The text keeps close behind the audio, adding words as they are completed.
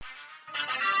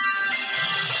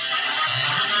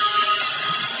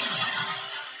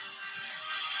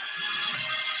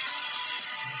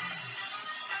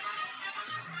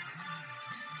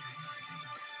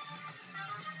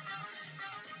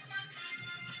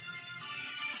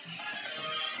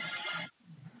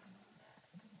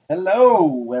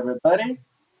Hello, everybody.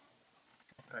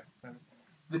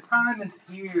 The time is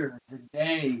here. The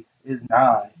day is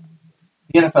nigh.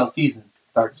 The NFL season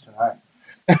starts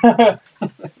tonight.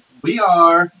 We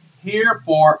are here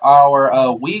for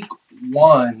our week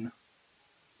one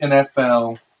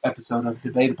NFL episode of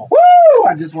Debatable. Woo!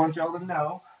 I just want y'all to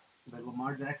know that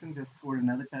Lamar Jackson just scored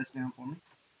another touchdown for me.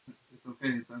 It's okay.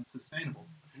 It's unsustainable.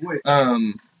 Which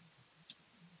Um,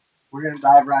 we're gonna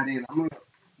dive right in.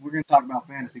 We're gonna talk about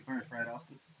fantasy first, right,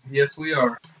 Austin? yes, we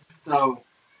are. So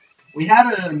we had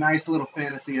a nice little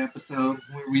fantasy episode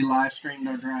where we live streamed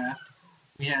our draft.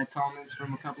 We had comments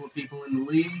from a couple of people in the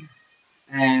league,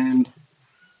 and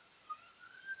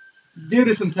due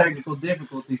to some technical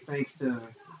difficulties, thanks to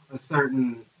a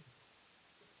certain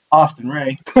Austin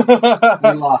Ray, we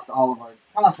lost all of our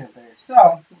content there.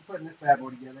 So we're putting this bad boy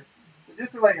together. So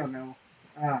just to let y'all know,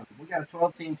 we got a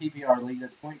 12-team PPR league.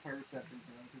 That's point per reception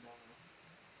for those who don't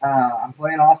know. I'm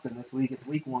playing Austin this week. It's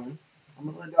week one. I'm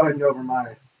gonna go ahead and go over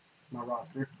my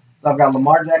roster. So I've got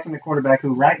Lamar Jackson, the quarterback,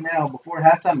 who right now before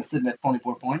halftime is sitting at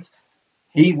 24 points.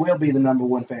 He will be the number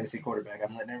one fantasy quarterback.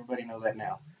 I'm letting everybody know that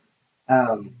now.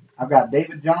 I've got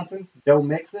David Johnson, Joe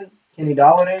Mixon, Kenny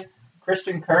Golladay,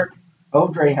 Christian Kirk,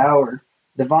 O'Dre Howard,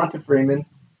 Devonta Freeman.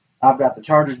 I've got the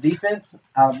Chargers defense.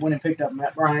 I went and picked up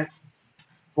Matt Bryant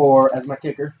as my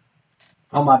kicker.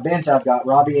 On my bench, I've got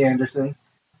Robbie Anderson,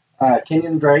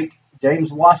 Kenyon Drake,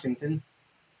 James Washington,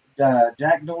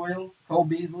 Jack Doyle, Cole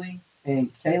Beasley,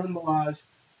 and Kalen Balaj,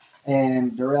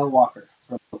 and Darrell Walker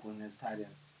from Oakland as tight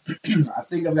end. I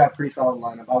think I've got a pretty solid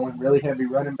lineup. I went really heavy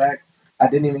running back. I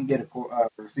didn't even get a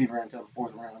receiver until the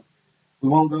fourth round. We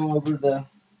won't go over the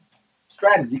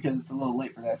strategy because it's a little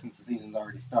late for that since the season's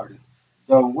already started.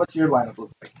 So, what's your lineup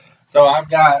look like? So I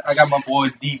got my boy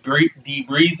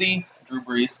Breezy, Drew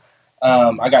Brees.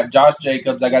 I got Josh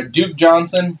Jacobs. I got Duke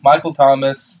Johnson, Michael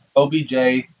Thomas,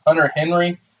 OBJ, Hunter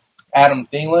Henry, Adam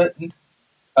Thielen,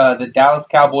 the Dallas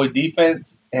Cowboy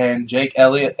defense, and Jake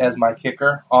Elliott as my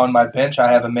kicker. On my bench,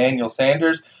 I have Emmanuel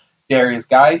Sanders, Darius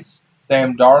Geis,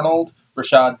 Sam Darnold,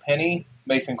 Rashad Penny,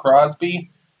 Mason Crosby.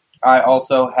 I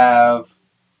also have,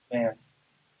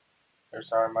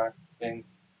 sorry, my thing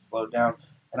slowed down.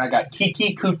 And I got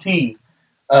Kiki Kuti.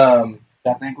 I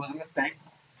think was a mistake.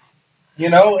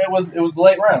 It was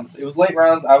late rounds. It was late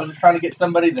rounds. I was just trying to get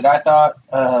somebody that I thought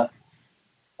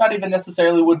not even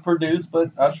necessarily would produce,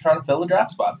 but I was trying to fill a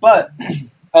draft spot. But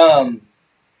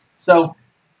so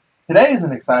today is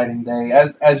an exciting day.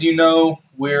 As you know,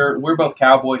 we're both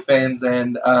Cowboy fans,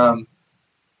 and I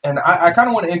kind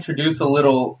of want to introduce a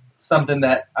little something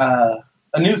that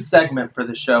a new segment for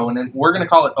the show, and then we're gonna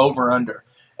call it Over Under.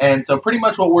 And so pretty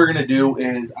much what we're gonna do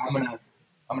is I'm gonna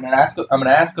ask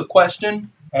a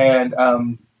question, and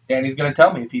Danny's gonna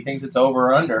tell me if he thinks it's over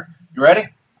or under. You ready?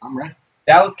 I'm ready.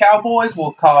 Dallas Cowboys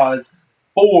will cause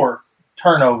 4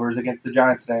 turnovers against the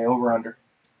Giants today. Over under.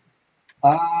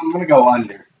 I'm gonna go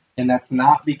under, and that's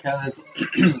not because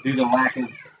due to lack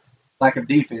of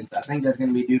defense. I think that's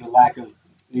gonna be due to lack of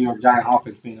New York Giant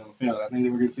offense being on the field. I think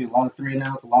that we're gonna see a lot of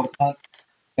 3-and-outs, a lot of punts,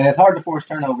 and it's hard to force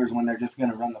turnovers when they're just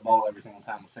gonna run the ball every single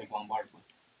time with Saquon Barkley.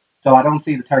 So I don't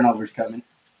see the turnovers coming.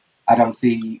 I don't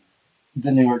see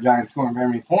the New York Giants scoring very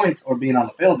many points or being on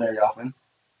the field very often.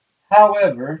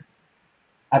 However,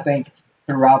 I think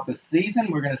throughout the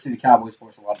season we're going to see the Cowboys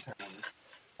force a lot of turnovers.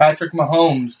 Patrick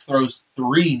Mahomes throws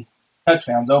 3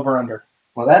 touchdowns. Over under.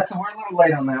 Well, we're a little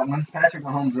late on that one. Patrick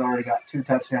Mahomes has already got 2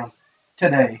 touchdowns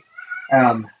today.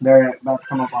 They're about to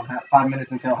come up on 5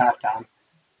 minutes until halftime.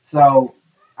 So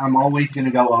I'm always going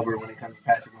to go over when it comes to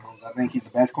Patrick Mahomes. I think he's the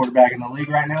best quarterback in the league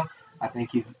right now. I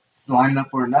think he's lining up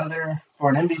for an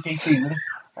MVP season,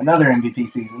 another MVP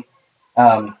season.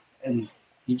 And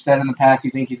you've said in the past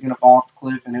you think he's going to fall off the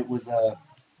cliff, and it was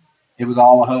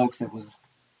all a hoax.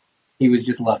 He was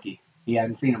just lucky. He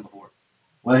hadn't seen him before.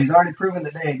 Well, he's already proven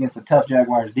today against a tough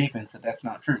Jaguars defense that that's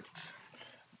not true.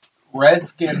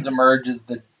 Redskins emerge as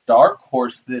the dark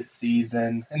horse this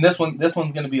season, and this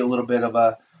one's going to be a little bit of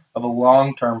a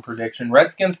long-term prediction.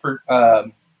 Redskins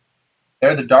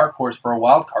they're the dark horse for a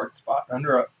wild card spot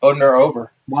under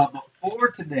over. Well, before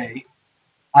today,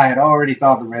 I had already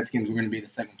thought the Redskins were going to be the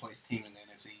second place team in the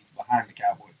NFC East behind the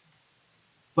Cowboys.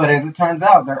 But as it turns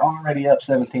out, they're already up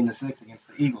 17-6 against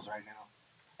the Eagles right now.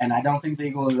 And I don't think the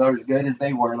Eagles are as good as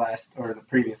they were the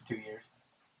previous 2 years.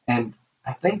 And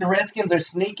I think the Redskins are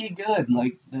sneaky good.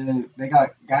 Like they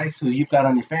got guys who you've got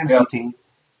on your fantasy team.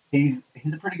 He's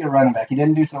a pretty good running back. He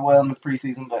didn't do so well in the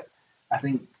preseason, but I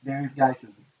think Darius Geis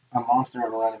is a monster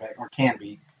of a running back, or can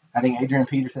be. I think Adrian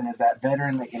Peterson is that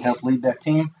veteran that can help lead that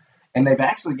team. And they've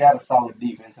actually got a solid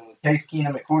defense. And with Case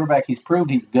Keenum at quarterback, he's proved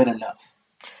he's good enough.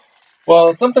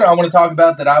 Well, something I want to talk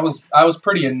about that I was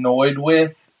pretty annoyed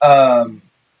with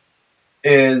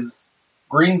is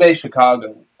Green Bay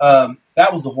Chicago.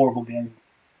 That was a horrible game.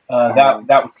 That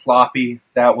was sloppy.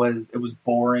 It was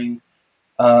boring.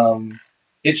 Um,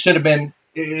 it should have been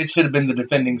the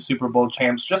defending Super Bowl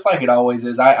champs, just like it always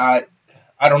is. I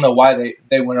don't know why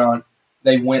they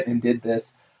went and did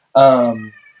this.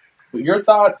 Um, but your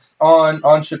thoughts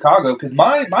on Chicago? Because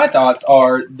my thoughts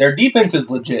are their defense is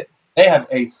legit. They have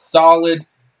a solid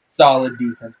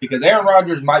defense. Because Aaron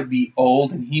Rodgers might be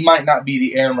old and he might not be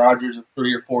the Aaron Rodgers of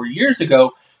 3 or 4 years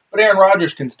ago, but Aaron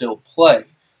Rodgers can still play.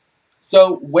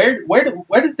 So where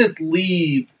does this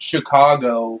leave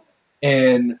Chicago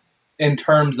in in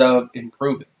terms of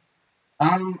improving?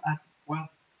 Well,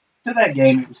 to that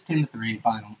game, it was 10-3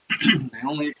 final. The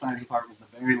only exciting part was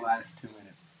the very last 2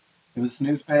 minutes. It was a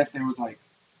snooze fest. There was like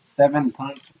 7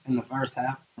 punts in the first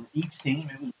half from each team.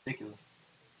 It was ridiculous.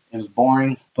 It was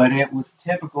boring, but it was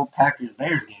typical Packers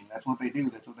Bears game. That's what they do.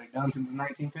 That's what they've done since the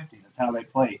 1950s. That's how they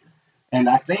play. And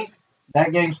I think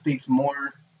that game speaks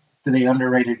more to the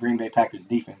underrated Green Bay Packers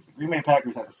defense. The Green Bay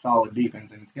Packers have a solid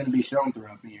defense, and it's going to be shown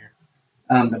throughout the year.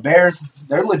 The Bears,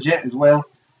 they're legit as well.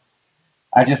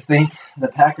 I just think the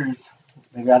Packers,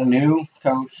 they've got a new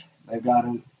coach. They've got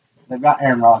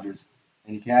Aaron Rodgers,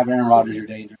 and if you have Aaron Rodgers, you're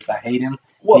dangerous. I hate him.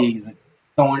 Well, He's a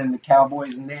thorn in the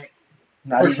Cowboys' neck.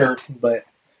 Not for even, sure. but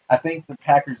I think the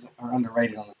Packers are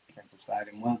underrated on the defensive side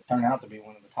and will turn out to be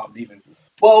one of the top defenses.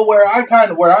 Well, where I'm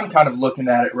kind of looking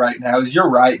at it right now is you're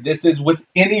right. This is with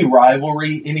any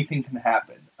rivalry, anything can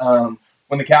happen.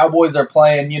 When the Cowboys are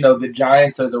playing, the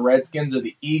Giants or the Redskins or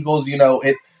the Eagles,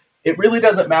 it really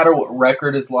doesn't matter what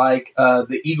record is like.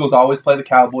 The Eagles always play the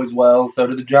Cowboys well. So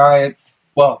do the Giants.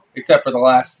 Well, except for the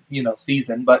last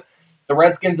season, but the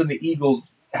Redskins and the Eagles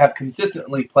have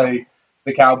consistently played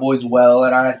the Cowboys well,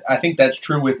 and I think that's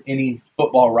true with any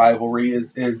football rivalry.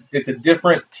 Is it's a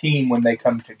different team when they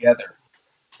come together.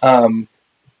 Um,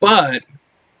 but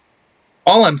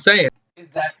all I'm saying is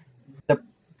that the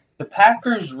the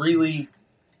Packers really,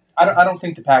 I don't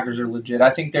think the Packers are legit. I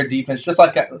think their defense, just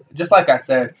like I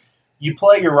said, you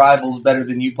play your rivals better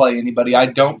than you play anybody. I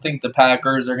don't think the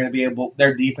Packers are going to be able.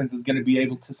 Their defense is going to be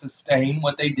able to sustain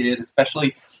what they did,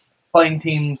 especially playing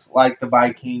teams like the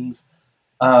Vikings,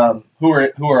 who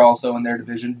are also in their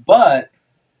division. But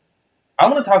I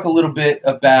want to talk a little bit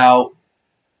about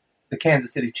the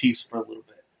Kansas City Chiefs for a little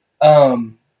bit.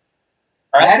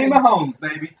 Patty Mahomes,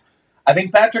 baby. I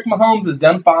think Patrick Mahomes has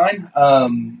done fine.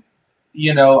 I'm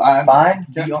Fine,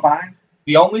 just fine.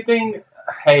 the only thing.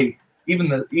 Hey, even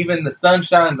the sun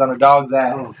shines on a dog's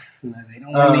ass. No, they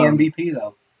don't win the MVP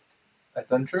though.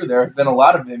 That's untrue. There have been a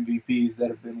lot of MVPs that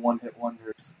have been one hit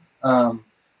wonders.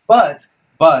 But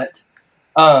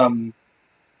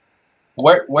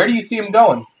where do you see him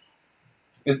going?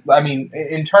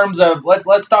 In terms of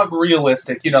let's talk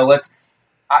realistic.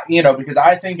 Because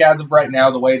I think as of right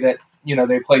now, the way that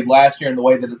they played last year and the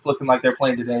way that it's looking like they're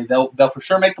playing today, they'll for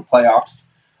sure make the playoffs.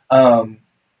 And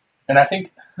I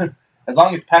think as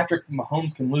long as Patrick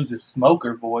Mahomes can lose his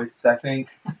smoker voice, I think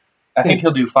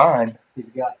he'll do fine. He's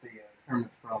got the Kermit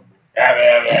problem.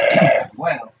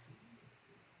 Well,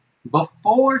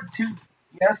 before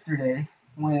yesterday,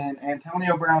 when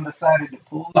Antonio Brown decided to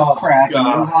pull his crap and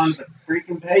move on to the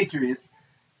freaking Patriots,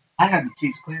 I had the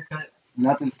Chiefs clear cut,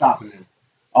 nothing stopping them,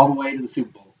 all the way to the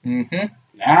Super Bowl. Mm-hmm.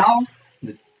 Now,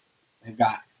 they've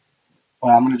got,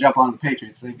 I'm going to jump on the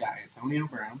Patriots. They've got Antonio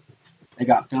Brown. They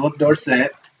got Philip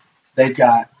Dorsett. They've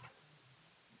got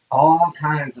all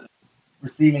kinds of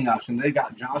receiving options. They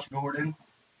got Josh Gordon.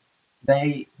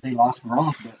 They lost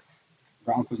Gronk, but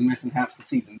Gronk was missing half the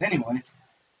season anyway.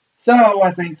 So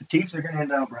I think the Chiefs are going to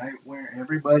end up right where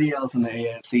everybody else in the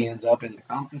AFC ends up in the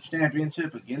conference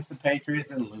championship against the Patriots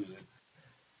and lose it.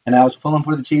 And I was pulling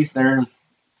for the Chiefs. They're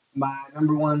my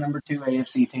number one, number two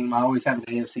AFC team. I always have an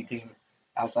AFC team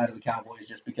outside of the Cowboys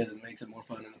just because it makes it more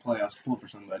fun in the playoffs to pull for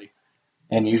somebody.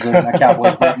 And usually my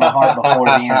Cowboys break my heart before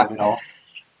the end of it all.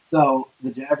 So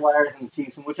the Jaguars and the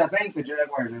Chiefs, which I think the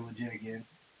Jaguars are legit again.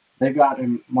 They've got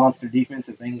a monster defense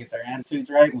if they can get their attitudes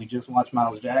right. We just watched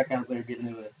Miles Jack out there getting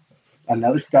into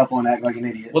another scuffle and act like an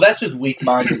idiot. Well, that's just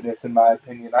weak-mindedness, in my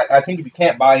opinion. I think if you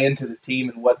can't buy into the team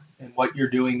and what you're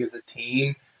doing as a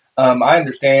team, I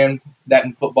understand that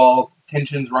in football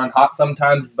tensions run hot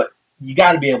sometimes, but you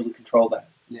got to be able to control that.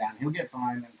 Yeah, and he'll get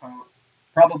fined and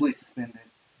probably suspended,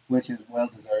 which is well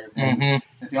deserved. Mm-hmm.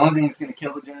 It's the only thing that's going to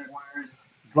kill the Jaguars.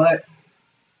 But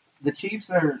the Chiefs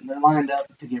they're lined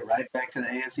up to get right back to the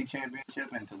AFC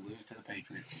Championship and to lose to the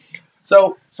Patriots.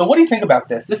 So what do you think about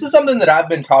this? This is something that I've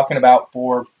been talking about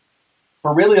for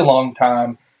really a long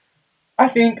time. I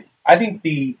think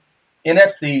the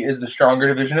NFC is the stronger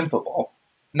division in football.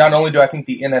 Not only do I think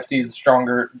the NFC is the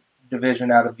stronger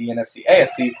division out of the NFC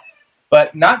AFC,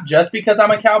 but not just because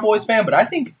I'm a Cowboys fan, but I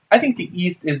think the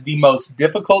East is the most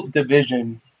difficult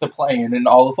division to play in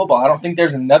all of football. I don't think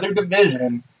there's another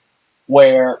division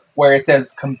where it's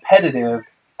as competitive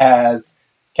as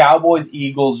Cowboys,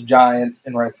 Eagles, Giants,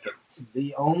 and Redskins.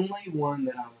 The only one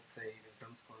that I would say that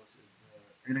comes close is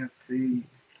the NFC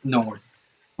North.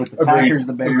 With the Agreed. Packers,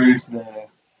 the Bears, the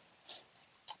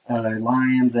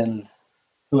Lions, and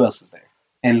who else is there?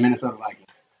 And Minnesota Vikings.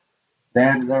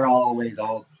 They're always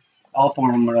all four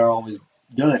of them are always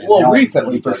good. Well,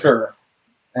 recently for sure.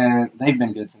 And they've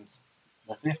been good since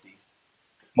the 50s.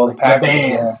 Well, the Packers,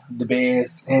 Bears. the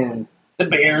Bears, And the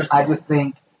Bears. I just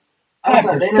think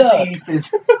Packers the NFC East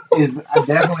is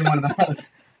definitely one of the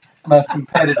most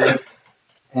competitive.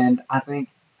 And I think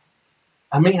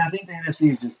the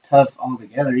NFC is just tough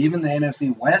altogether. Even the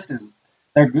NFC West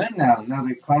they're good now. Now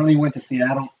that Clowney went to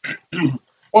Seattle.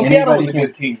 Well, Seattle was a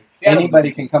good team.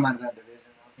 Anybody can come out of that division.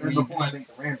 Before, I think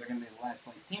the Rams are going to be the last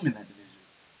place team in that division.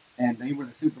 And they were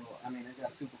the Super Bowl. I mean, they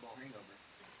got a Super Bowl hangover.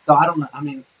 So I don't know. I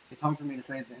mean, it's hard for me to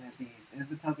say that the NFC East is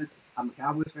the toughest. I'm a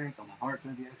Cowboys fan, so my heart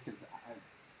says yes because I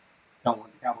don't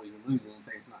want the Cowboys to lose it and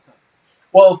say it's not tough.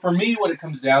 Well, for me, what it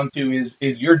comes down to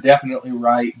is you're definitely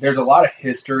right. There's a lot of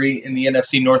history in the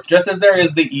NFC North, just as there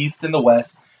is the East and the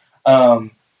West.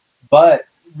 But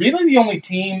really, the only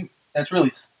team that's really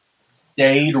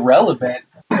stayed relevant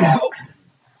throughout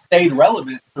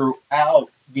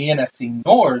the NFC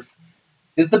North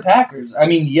is the Packers. I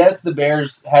mean, yes, the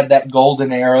Bears had that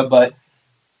golden era, but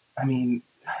I mean,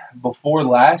 before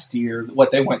last year,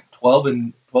 they went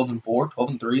 12-4,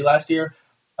 12-3 last year.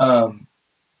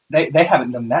 They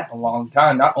haven't done that in a long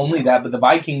time. Not only that, but the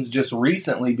Vikings just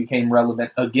recently became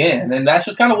relevant again, and that's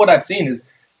just kind of what I've seen is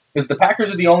the Packers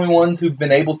are the only ones who've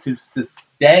been able to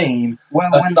sustain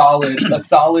a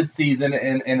solid season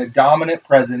and a dominant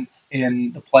presence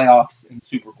in the playoffs and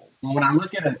Super Bowls. Well, when I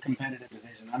look at a competitive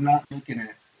division, I'm not looking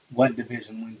at what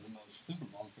division wins the most Super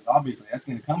Bowls because obviously that's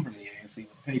going to come from the AFC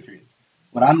with the Patriots.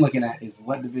 What I'm looking at is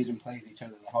what division plays each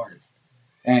other the hardest.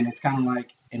 And it's kind of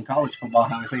like in college football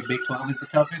how I say Big 12 is the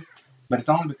toughest, but it's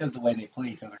only because of the way they play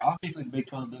each other. Obviously, the Big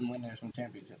 12 doesn't win national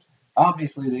championships.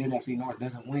 Obviously, the NFC North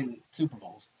doesn't win Super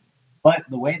Bowls. But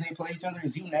the way they play each other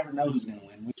is you never know who's going to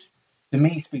win, which to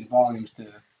me speaks volumes to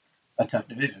a tough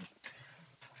division.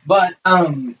 But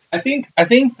I think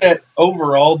that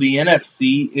overall the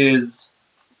NFC is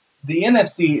the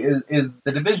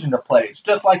division to play. It's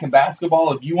just like in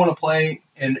basketball. If you want to play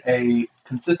in a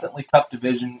consistently tough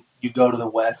division, you go to the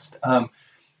West.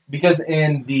 Because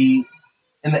in the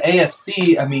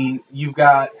AFC, you've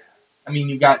got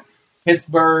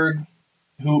Pittsburgh,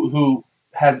 who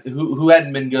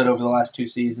hadn't been good over the last two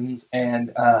seasons,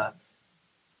 and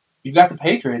you've got the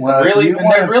Patriots. Well,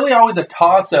 there's really always a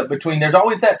toss-up between. There's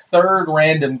always that third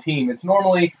random team. It's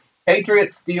normally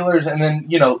Patriots, Steelers, and then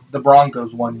the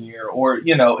Broncos one year, or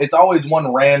it's always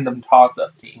one random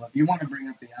toss-up team. Well, if you want to bring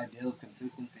up the ideal of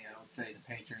consistency, I would say the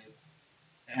Patriots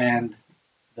and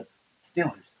the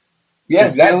Steelers. Yeah,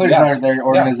 the Steelers are their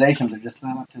organizations are just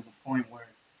set up to the point where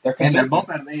they're consistent. And they're both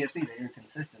out of the AFC. They're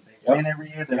consistent. They win every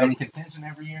year. They're in contention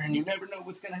every year, and you never know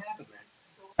what's going to happen there.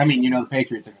 I mean, the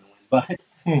Patriots are going to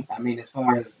win, but I mean, as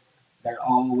far as they're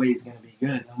always going to be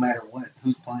good, no matter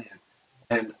who's playing.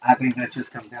 And I think that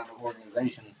just comes down to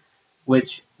organization,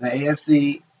 which the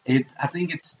AFC, I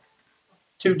think it's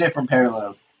two different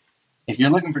parallels. If you're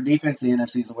looking for defense, the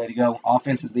NFC is the way to go.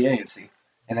 Offense is the AFC,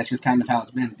 and that's just kind of how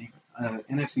it's been.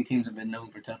 NFC teams have been known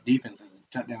for tough defenses and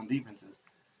shutdown defenses,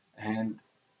 and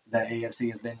the AFC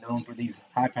has been known for these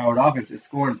high-powered offenses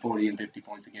scoring 40 and 50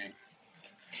 points a game.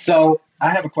 So I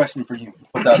have a question for you.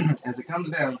 What's up? As it comes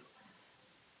down,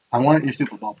 I want your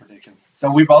Super Bowl prediction. So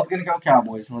we're both going to go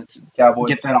Cowboys. Let's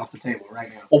get that off the table right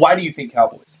now. Well, why do you think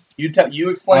Cowboys? You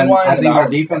explain why. I think our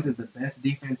defense is the best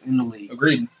defense in the league.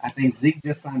 Agreed. I think Zeke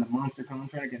just signed a monster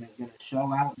contract and is going to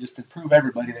show out just to prove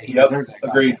everybody that he deserved that contract.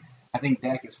 Agreed. I think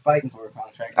Dak is fighting for a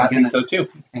contract. I think so too.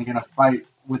 And going to fight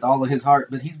with all of his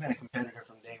heart. But he's been a competitor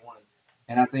from day one.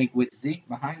 And I think with Zeke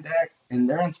behind Dak, and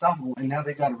they're unstoppable. And now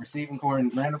they've got a receiving core in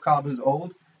Randall Cobb, who's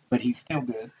old, but he's still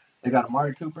good. They got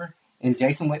Amari Cooper. And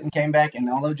Jason Witten came back, and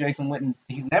although Jason Witten,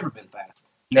 he's never been fast.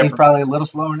 Never. He's probably a little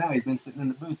slower now. He's been sitting in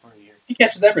the booth for a year. He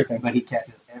catches everything. But he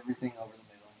catches everything over the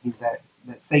middle. He's that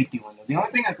safety window. The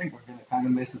only thing I think we're going to kind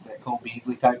of miss is that Cole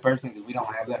Beasley type person, because we don't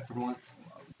have that for once.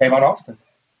 Tavon Austin.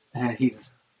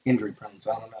 He's injury prone,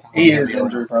 so I don't know how long he is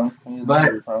injury prone.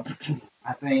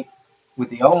 I think with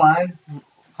the O-line,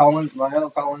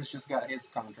 La'el Collins just got his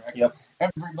contract. Yep.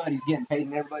 Everybody's getting paid,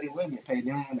 and everybody will get paid.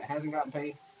 The only one that hasn't gotten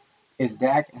paid is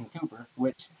Dak and Cooper,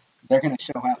 which they're going to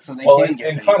show out so they Well, can get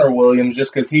and things Connor done. Williams,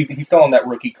 just because he's still on that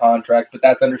rookie contract, but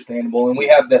that's understandable. And we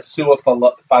have the Sua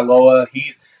Filoa.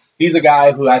 He's a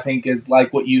guy who I think is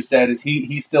like what you said, is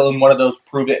he's still in one of those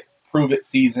prove it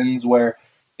seasons where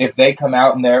if they come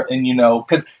out in there and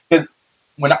because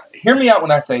hear me out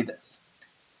when I say this.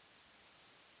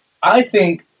 I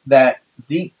think that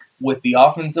Zeke, with the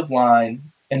offensive line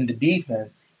and the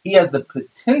defense, he has the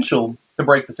potential to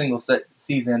break the single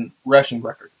season rushing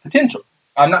record. Potential.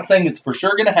 I'm not saying it's for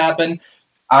sure going to happen.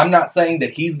 I'm not saying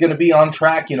that he's going to be on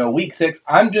track, week 6.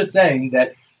 I'm just saying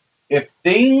that if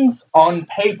things on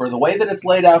paper, the way that it's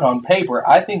laid out on paper,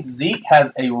 I think Zeke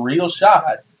has a real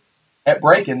shot at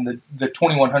breaking the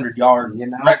 2,100-yard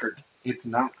record. It's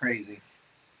not crazy.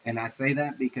 And I say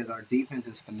that because our defense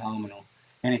is phenomenal.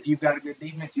 And if you've got a good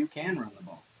defense, you can run the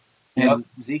ball. And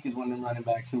Zeke is one of them running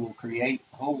backs who will create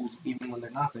holes even when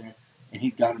they're not there. And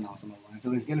he's got an awesome line. So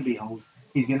there's going to be holes.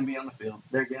 He's going to be on the field.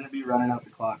 They're going to be running out the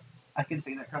clock. I can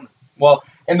see that coming. Well,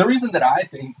 and the reason that I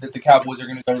think that the Cowboys are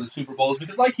going to go to the Super Bowl is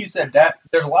because, like you said, that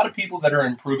there's a lot of people that are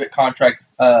in prove it contract.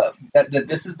 That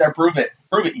this is their prove it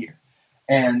year.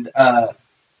 And I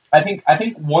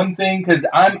think one thing, because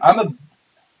I'm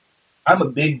a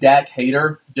big Dak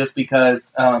hater, just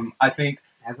because I think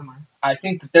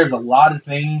that there's a lot of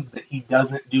things that he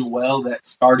doesn't do well that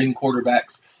starting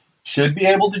quarterbacks should be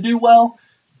able to do well,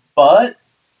 but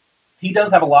he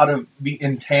does have a lot of the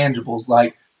intangibles.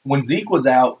 Like when Zeke was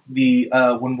out,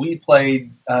 when we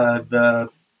played the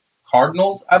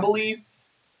Cardinals, I believe.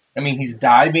 I mean, he's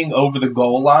diving over the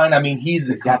goal line. I mean, he's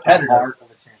a competitor.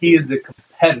 He is a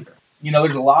competitor.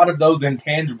 There's a lot of those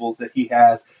intangibles that he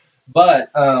has, but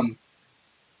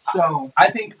so I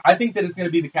think that it's going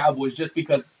to be the Cowboys just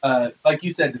because, like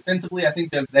you said, defensively, I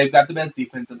think that they've got the best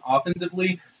defense, and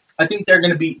offensively, I think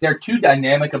they're too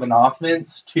dynamic of an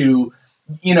offense to,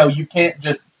 you can't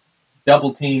just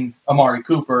double team Amari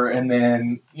Cooper and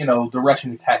then the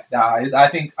rushing attack dies. I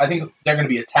think they're going to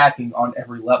be attacking on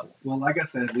every level. Well, like I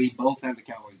said, we both have the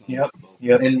Cowboys going to the Super Bowl.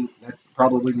 Yep. And that's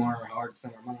probably more our hearts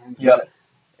than our minds. Yep.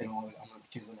 And I'm going to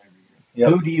choose them every year. Yep.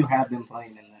 Who do you have them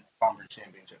playing in the conference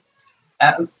championship?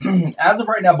 As of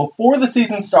right now, before the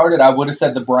season started, I would have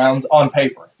said the Browns on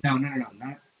paper. No,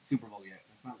 not Super Bowl yet.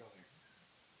 Let's not go there.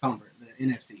 Conference, the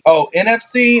NFC. Oh,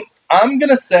 NFC. I'm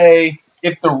gonna say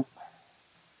that's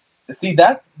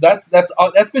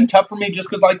been tough for me just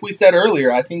because, like we said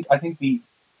earlier, I think the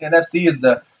NFC is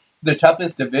the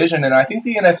toughest division, and I think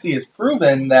the NFC has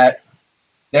proven that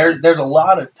there's a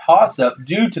lot of toss up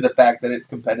due to the fact that it's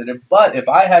competitive. But if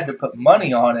I had to put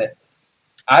money on it,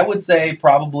 I would say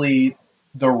probably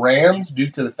the Rams, due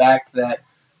to the fact that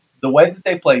the way that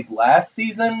they played last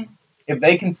season, if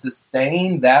they can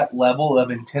sustain that level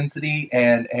of intensity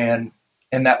and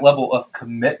that level of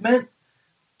commitment,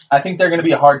 I think they're going to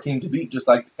be a hard team to beat, just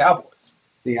like the Cowboys.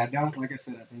 See, like I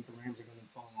said, I think the Rams are going to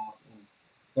fall off. And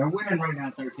they're winning right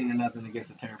now 13-0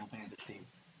 against a terrible Panthers team.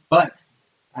 But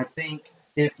I think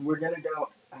if we're going to go,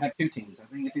 I have two teams. I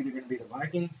think it's either going to be the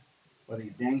Vikings or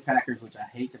these dang Packers, which I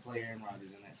hate to play Aaron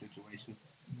Rodgers in that situation.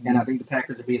 And I think the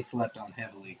Packers are being slept on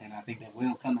heavily, and I think they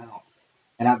will come out.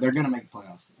 And they're going to make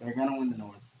playoffs. They're going to win the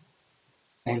North.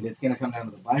 And it's going to come down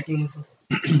to the Vikings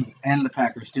and the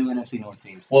Packers, two NFC North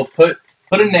teams. Well, put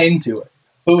a name to it.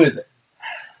 Who is it?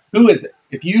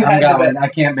 If you had to bet, I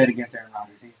can't bet against Aaron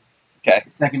Rodgers. He's okay, the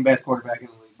second best quarterback in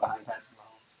the league behind Patrick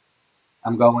Mahomes.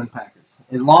 I'm going Packers.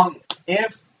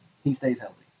 If he stays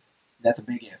healthy. That's a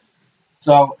big if.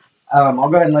 So I'll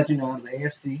go ahead and let you know on the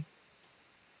AFC.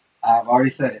 I've already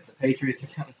said it. The Patriots are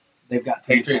coming. They've got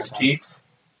Patriots, Chiefs.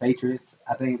 Patriots,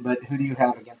 I think. But who do you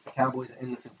have against the Cowboys in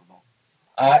the Super Bowl?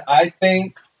 I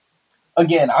think,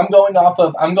 again, I'm going off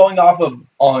of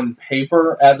on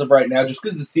paper as of right now, just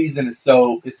because the season is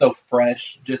so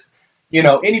fresh. Just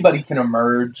anybody can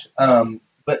emerge.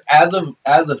 But as of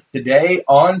today,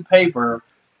 on paper,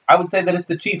 I would say that it's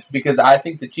the Chiefs, because I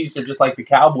think the Chiefs are just like the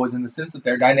Cowboys in the sense that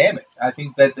they're dynamic. I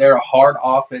think that they're a hard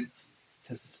offense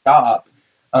to stop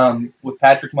with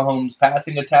Patrick Mahomes'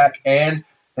 passing attack, and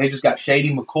they just got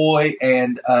Shady McCoy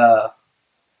and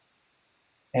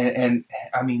I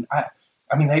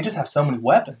mean they just have so many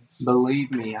weapons.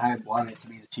 Believe me, I want it to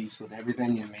be the Chiefs with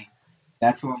everything in me.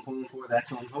 That's what I'm pulling for.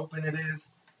 That's what I'm hoping it is.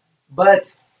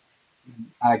 But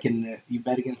I can. You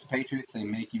bet against the Patriots, they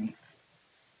make you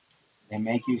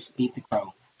eat the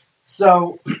crow.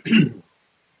 So,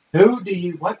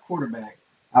 what quarterback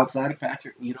outside of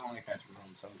Patrick? You don't like Patrick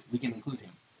Mahomes, so we can include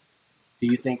him. Do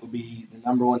you think will be the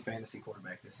number one fantasy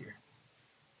quarterback this year?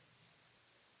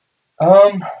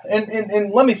 And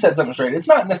let me set something straight. It's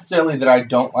not necessarily that I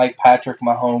don't like Patrick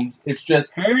Mahomes. It's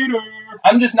just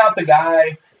I'm just not the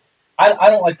guy. I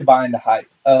don't like to buy into hype.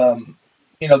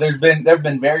 There've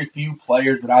been very few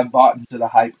players that I've bought into the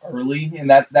hype early, and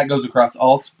that goes across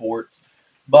all sports.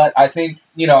 But I think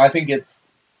I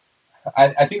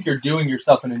think you're doing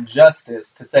yourself an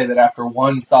injustice to say that after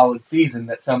one solid season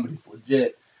that somebody's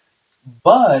legit.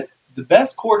 But the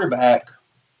best quarterback,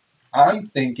 I'm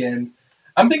thinking,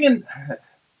 I'm thinking.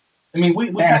 I mean,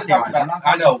 we kind of talked about.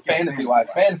 I know fantasy wise.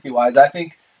 I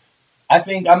think I'm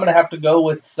gonna have to go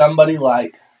with somebody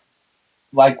like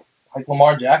like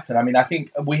Lamar Jackson. I mean, I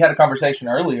think we had a conversation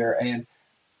earlier, and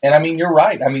I mean, you're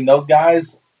right. I mean, those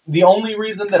guys. The only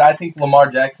reason that I think Lamar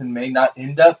Jackson may not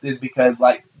end up is because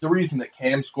like the reason that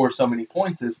Cam scores so many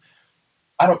points is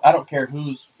I don't care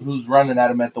who's running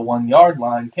at him at the 1 yard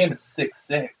line. Cam is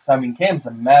 6'6". I mean, Cam's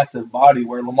a massive body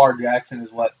where Lamar Jackson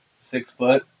is what 6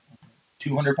 foot,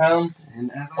 200 pounds,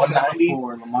 And as I said 190.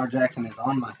 before, Lamar Jackson is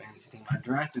on my fantasy team. I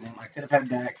drafted him. I could have had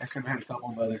Dak. I could have had a couple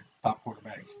of other top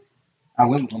quarterbacks. I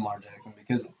went with Lamar Jackson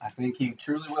because I think he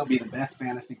truly will be the best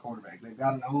fantasy quarterback. They've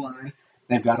got an O-line,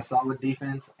 they've got a solid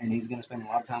defense, and he's going to spend a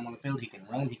lot of time on the field. He can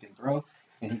run, he can throw,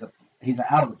 and he's an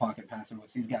out of the pocket passer,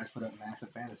 which these guys put up massive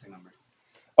fantasy numbers.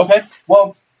 Okay,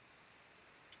 well,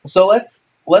 so let's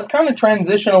kind of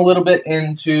transition a little bit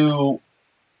into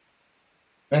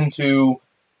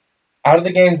out of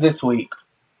the games this week.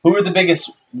 Who are the biggest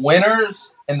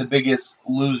winners and the biggest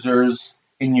losers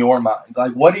in your mind?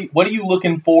 Like, what are you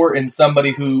looking for in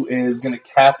somebody who is going to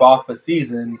cap off a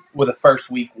season with a first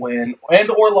week win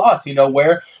and or loss? You know,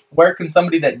 where can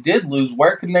somebody that did lose,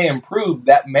 where can they improve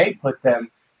that may put them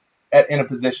in a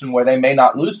position where they may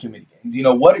not lose too many games? You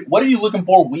know, what are you looking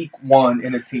for week one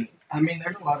in a team? I mean,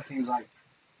 there's a lot of teams like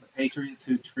the Patriots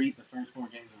who treat the first 4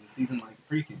 games of the season like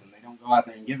the preseason. They don't go out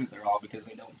there and give it their all because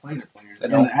they don't play their players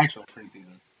in the actual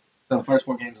preseason. So the first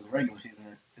 4 games of the regular season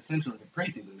are essentially the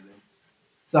preseason to them.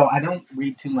 So I don't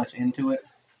read too much into it.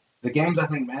 The games I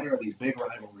think matter are these big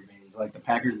rivalry games like the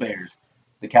Packers-Bears,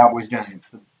 the Cowboys-Giants,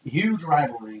 the huge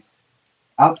rivalries.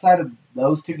 Outside of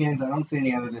those 2 games, I don't see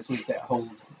any other this week that hold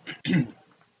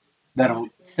that'll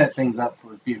set things up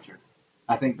for the future.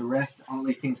 I think the rest, all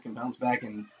these teams can bounce back,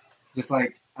 and just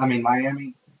like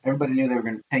Miami, everybody knew they were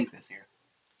going to tank this year.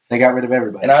 They got rid of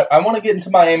everybody. And I want to get into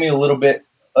Miami a little bit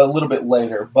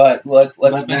later, but let's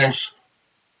finish.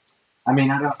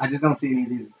 I just don't see any of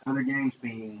these other games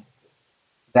being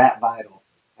that vital.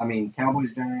 I mean,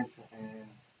 Cowboys, Giants, and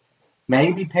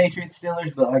maybe Patriots,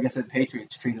 Steelers, but like I said,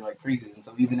 Patriots treat it like preseason.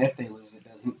 So even if they lose, it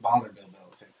doesn't bother Bill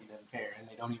Belichick. He doesn't care, and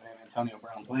they don't even have Antonio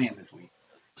Brown playing this week.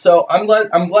 So I'm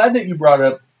glad that you brought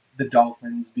up the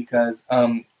Dolphins because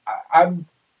I'm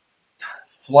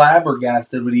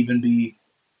flabbergasted would even be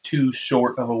too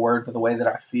short of a word for the way that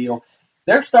I feel.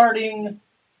 They're starting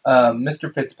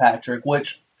Mr. Fitzpatrick,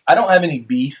 which I don't have any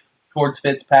beef towards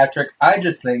Fitzpatrick. I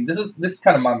just think this is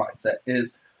kind of my mindset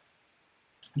is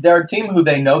they're a team who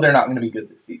they know they're not going to be good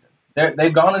this season.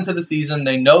 They've gone into the season.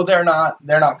 They know they're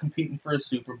not competing for a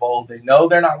Super Bowl. They know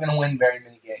they're not going to win very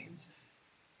many games,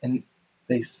 and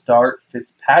they start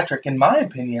Fitzpatrick. In my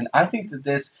opinion, I think what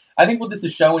this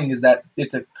is showing is that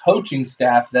it's a coaching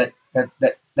staff that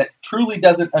truly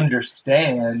doesn't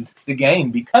understand the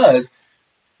game. Because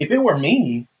if it were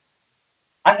me,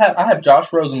 I have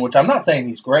Josh Rosen, which I'm not saying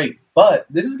he's great, but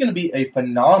this is going to be a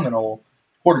phenomenal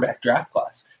quarterback draft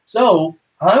class. So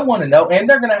I want to know, and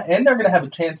they're gonna have a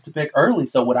chance to pick early.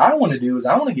 So what I want to do is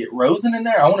I want to get Rosen in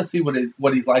there. I want to see what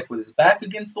he's like with his back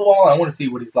against the wall. I want to see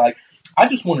what he's like. I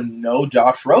just want to know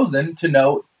Josh Rosen to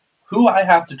know who I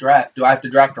have to draft. Do I have to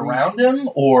draft around him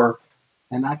or?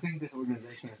 And I think this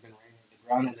organization has been raining on the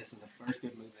ground, and this is the first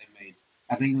good move they've made.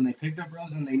 I think when they picked up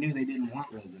Rosen, they knew they didn't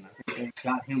want Rosen. I think they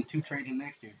got him to trade him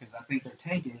next year because I think they're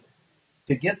tanking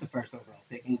to get the first overall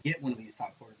pick and get one of these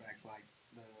top quarterbacks like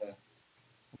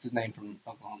what's his name from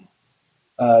Oklahoma?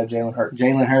 Jalen Hurts.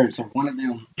 Jalen Hurts, or one of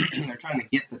them. They're trying to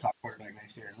get the top quarterback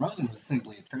next year, and Rosen was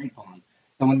simply a trade pawn.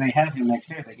 So when they have him next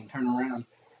year, they can turn around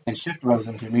and shift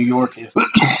Rosen to New York if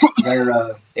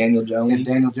their Daniel Jones. If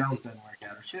Daniel Jones doesn't work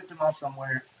out, or shift him off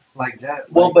somewhere like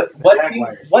that. Well, but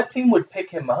what team would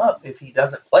pick him up if he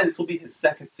doesn't play? This will be his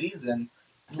second season.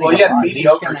 Well, he had a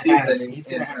mediocre season He's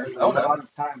going to have Arizona. a lot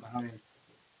of time behind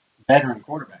veteran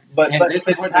quarterbacks. But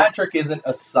Fitzpatrick isn't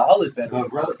a solid veteran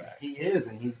quarterback. He is,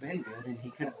 and he's been good, and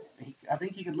I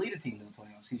think he could lead a team to the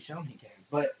playoffs. He's shown he can.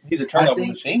 But he's a turnover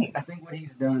machine. I think what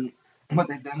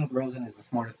they've done with Rosen is the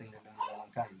smartest thing they've done in a long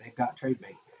time. They've got trade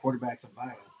bait. Quarterbacks are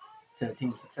vital to a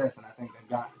team's success, and I think they've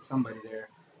got somebody there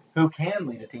who can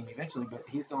lead a team eventually, but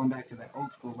he's going back to that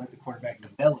old school, let the quarterback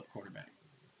develop quarterback.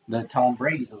 The Tom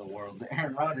Brady's of the world, the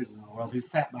Aaron Rodgers of the world, who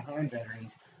sat behind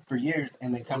veterans for years,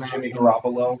 and they come out Jimmy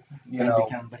Garoppolo,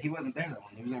 but he wasn't there that long.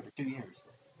 He was there for 2 years.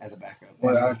 as a backup.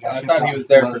 Well, And he got I shipped thought he off. was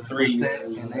there Well, for 3 Brissett,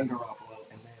 years. and then Garoppolo,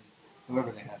 and then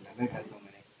whoever they have now. They've had so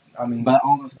many. I mean, But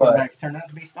all those but- quarterbacks turned out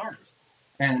to be starters.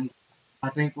 And I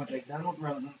think what they've done with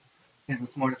Rosen is the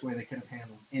smartest way they could have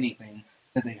handled anything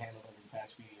that they've handled over the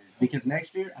past few years. Because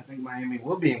next year, I think Miami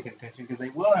will be in contention because they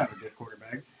will have a good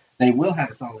quarterback. They will have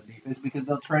a solid defense because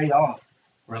they'll trade off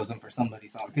Rosen for somebody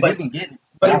solid. Because you can get.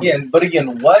 But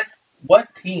again,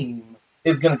 what team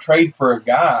is going to trade for a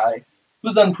guy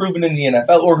who's unproven in the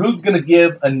NFL, or who's going to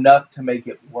give enough to make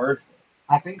it worth it?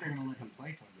 I think they're going to let him play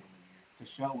towards the end of the year to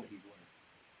show what he's worth.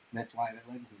 That's why they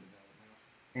let him develop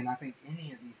now. And I think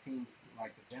any of these teams,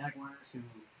 like the Jaguars, who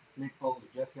Nick Foles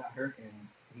just got hurt and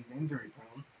he's injury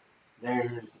prone,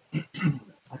 there's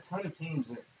a ton of teams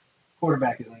that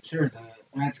quarterback is unsure. The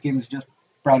Redskins just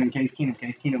brought in Case Keenum.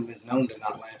 Case Keenum is known to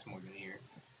not last more than a year.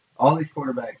 All these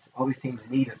quarterbacks, all these teams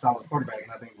need a solid quarterback,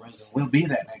 and I think Rosen will be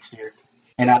that next year.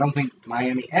 And I don't think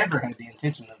Miami ever had the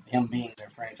intention of him being their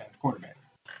franchise quarterback.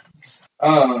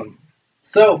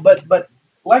 But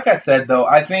like I said though,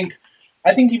 I think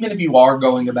even if you are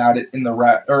going about it in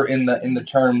the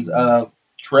terms of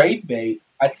trade bait,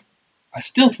 I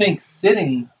still think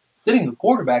sitting a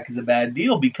quarterback is a bad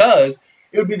deal, because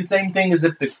it would be the same thing as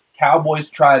if the Cowboys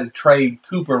try to trade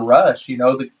Cooper Rush.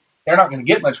 They're not going to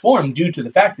get much for him due to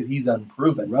the fact that he's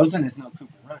unproven. Rosen is no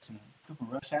Cooper Rush, and Cooper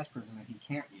Rush has proven that he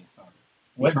can't be a starter.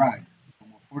 He tried.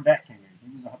 Before Dak came here, he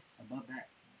was above Dak.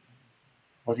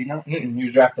 Was he not? He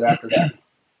was drafted after that.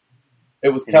 It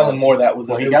was He Kellen was. Moore that was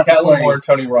Well, it. he It was got to Kellen play. Moore and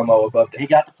Tony Romo above He Dak.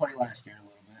 got to play last year a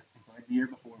little bit. He played the year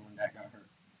before when Dak got hurt.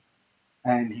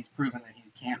 And he's proven that he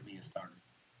can't be a starter.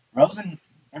 Rosen,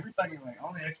 everybody,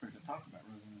 all the experts have talked about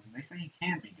Rosen, and they say he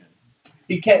can be good.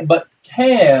 He can, but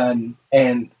can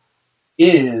and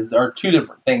is are two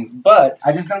different things. But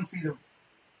I just don't see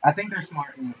I think they're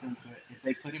smart in the sense that if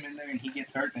they put him in there and he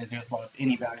gets hurt, they just lost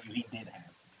any value he did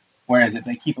have. Whereas if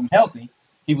they keep him healthy,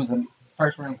 he was a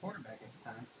first-round quarterback at the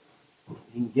time.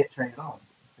 He can get traded off,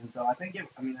 and so I think it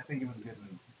was a good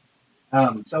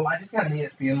move. So I just got an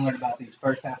ESPN alert about these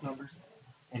first half numbers,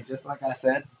 and just like I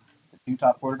said, the two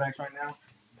top quarterbacks right now,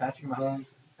 Patrick Mahomes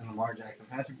and Lamar Jackson.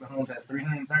 Patrick Mahomes has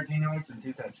 313 yards and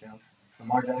 2 touchdowns.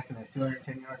 Lamar Jackson has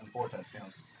 210 yards and 4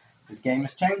 touchdowns. This game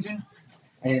is changing,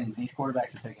 and these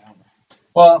quarterbacks are taking over.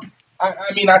 well,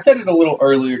 I said it a little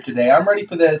earlier today. I'm ready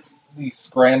for this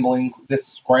scrambling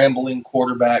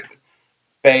quarterback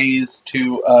phase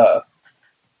to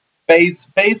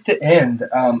end.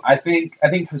 I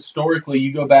think historically,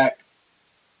 you go back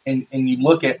and you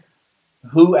look at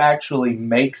who actually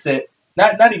makes it.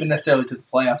 Not even necessarily to the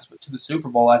playoffs, but to the Super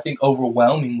Bowl. I think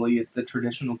overwhelmingly it's the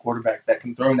traditional quarterback that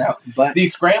can throw. Now, But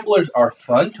these scramblers are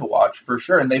fun to watch for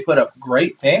sure, and they put up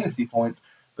great fantasy points,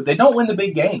 but they don't win the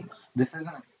big games. this isn't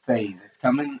a phase. It's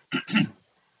coming.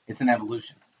 It's an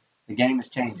evolution. The game is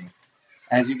changing.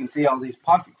 As you can see, all these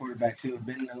pocket quarterbacks who have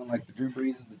been known, like the Drew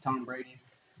Breeses, the Tom Brady's,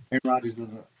 Aaron Rodgers is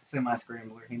a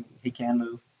semi-scrambler. He can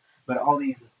move. But all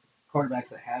these quarterbacks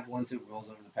that have won Super Bowls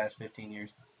over the past 15 years,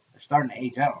 they're starting to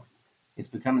age out. It's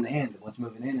becoming the end. What's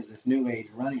moving in is this new age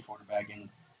running quarterback, and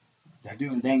they're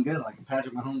doing dang good. Like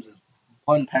Patrick Mahomes is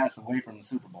one pass away from the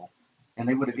Super Bowl, and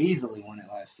they would have easily won it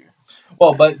last year.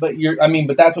 Well, but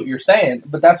that's what you're saying.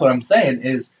 But that's what I'm saying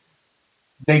is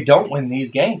they don't win these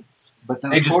games. But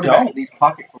They just don't. These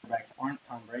pocket quarterbacks aren't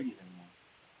Tom Brady's anymore.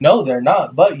 No, they're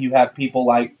not. But you have people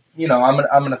like, I'm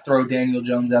gonna throw Daniel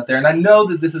Jones out there, and I know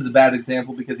that this is a bad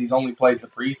example because he's only played the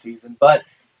preseason, but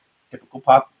typical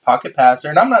pocket passer.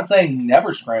 And I'm not saying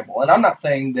never scramble, and I'm not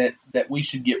saying that we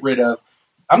should get rid of.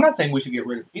 I'm not saying we should get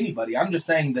rid of anybody. I'm just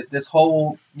saying that this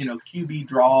whole QB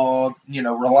draw,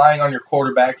 relying on your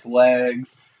quarterback's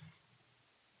legs.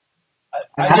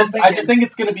 I just think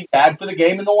it's going to be bad for the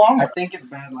game in the long I run. think it's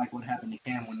bad, like what happened to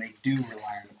Cam when they do rely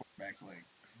on the quarterback's legs.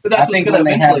 But that's I what's think going to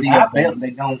when they have eventually the happen. ability, they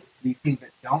don't. These teams that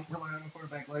don't rely on the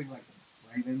quarterback legs, like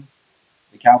the Ravens,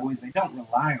 the Cowboys, they don't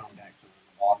rely on Dak to run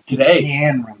the ball. Today. They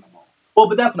can run the ball. Well,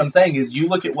 but that's what I'm saying is you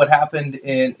look at what happened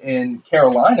in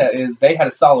Carolina is they had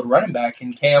a solid running back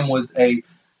and Cam was a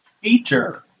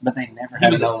feature. But they never He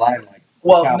had was a line like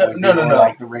Well, the Cowboys no, do, or no.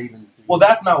 like the Ravens do. Well,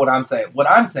 that's not what I'm saying. What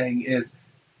I'm saying is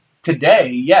today,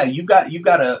 yeah, you got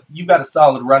a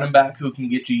solid running back who can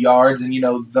get you yards, and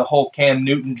the whole Cam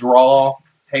Newton draw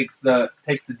takes the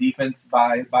defense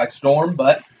by storm.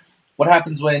 But what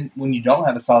happens when you don't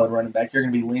have a solid running back? You're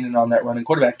going to be leaning on that running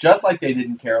quarterback, just like they did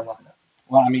in Carolina.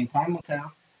 Well, I mean, time will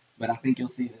tell, but I think you'll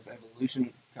see this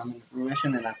evolution come into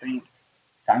fruition, and I think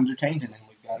times are changing, and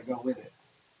we've got to go with it.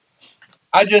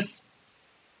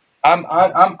 I'm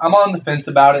on the fence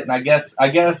about it, and I guess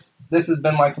this has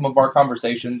been like some of our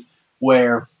conversations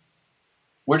where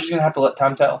we're just gonna have to let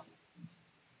time tell.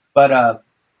 But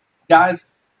guys,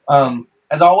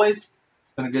 as always,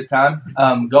 it's been a good time.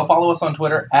 Go follow us on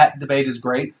Twitter at Debate is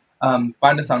Great. Find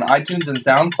us on iTunes and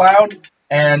SoundCloud,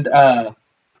 and have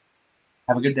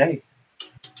a good day.